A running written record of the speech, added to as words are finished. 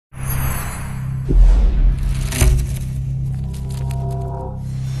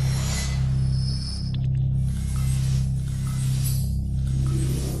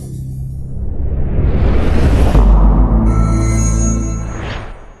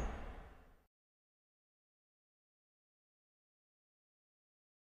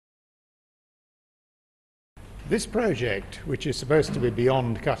This project, which is supposed to be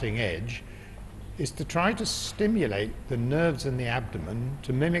beyond cutting edge, is to try to stimulate the nerves in the abdomen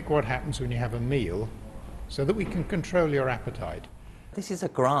to mimic what happens when you have a meal so that we can control your appetite. This is a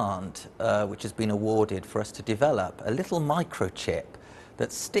grant which has been awarded for us to develop a little microchip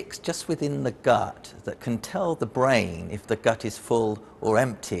that sticks just within the gut that can tell the brain if the gut is full or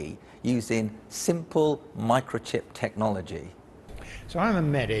empty using simple microchip technology. So I'm a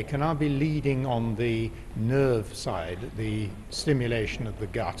medic and I'll be leading on the nerve side, the stimulation of the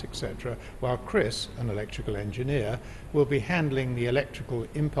gut, etc., while Chris, an electrical engineer, will be handling the electrical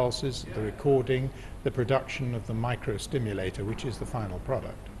impulses, the recording, the production of the microstimulator, which is the final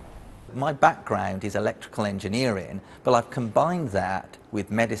product. My background is electrical engineering, but I've combined that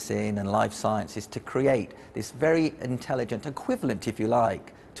with medicine and life sciences to create this very intelligent equivalent, if you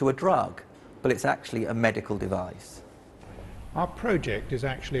like, to a drug, but it's actually a medical device. Our project is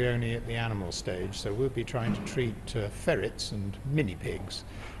actually only at the animal stage, so we'll be trying to treat ferrets and mini pigs.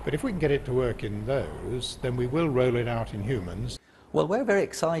 But if we can get it to work in those, then we will roll it out in humans. Well, we're very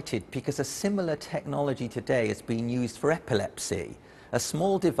excited because a similar technology today is being used for epilepsy. A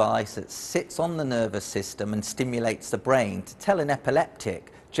small device that sits on the nervous system and stimulates the brain to tell an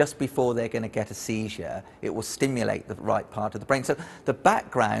epileptic just before they're going to get a seizure, it will stimulate the right part of the brain. So the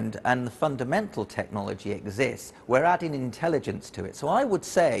background and the fundamental technology exists. We're adding intelligence to it. So I would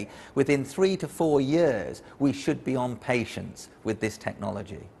say within 3 to 4 years, we should be on patients with this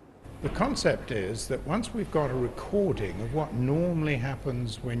technology. The concept is that once we've got a recording of what normally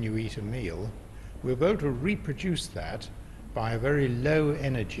happens when you eat a meal, we'll be able to reproduce that by a very low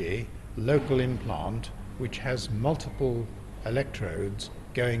energy local implant which has multiple electrodes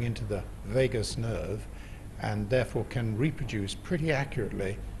going into the vagus nerve and therefore can reproduce pretty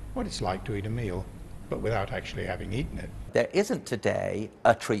accurately what it's like to eat a meal, but without actually having eaten it. There isn't today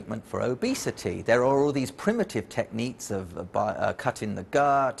a treatment for obesity. There are all these primitive techniques of cutting the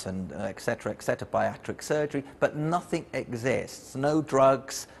gut and et cetera, bariatric surgery, but nothing exists, no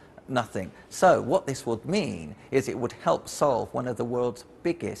drugs, nothing. So what this would mean is it would help solve one of the world's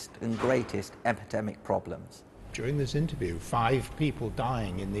biggest and greatest epidemic problems. During this interview, 5 people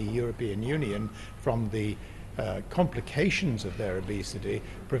dying in the European Union from the complications of their obesity.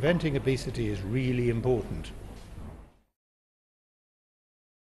 Preventing obesity is really important.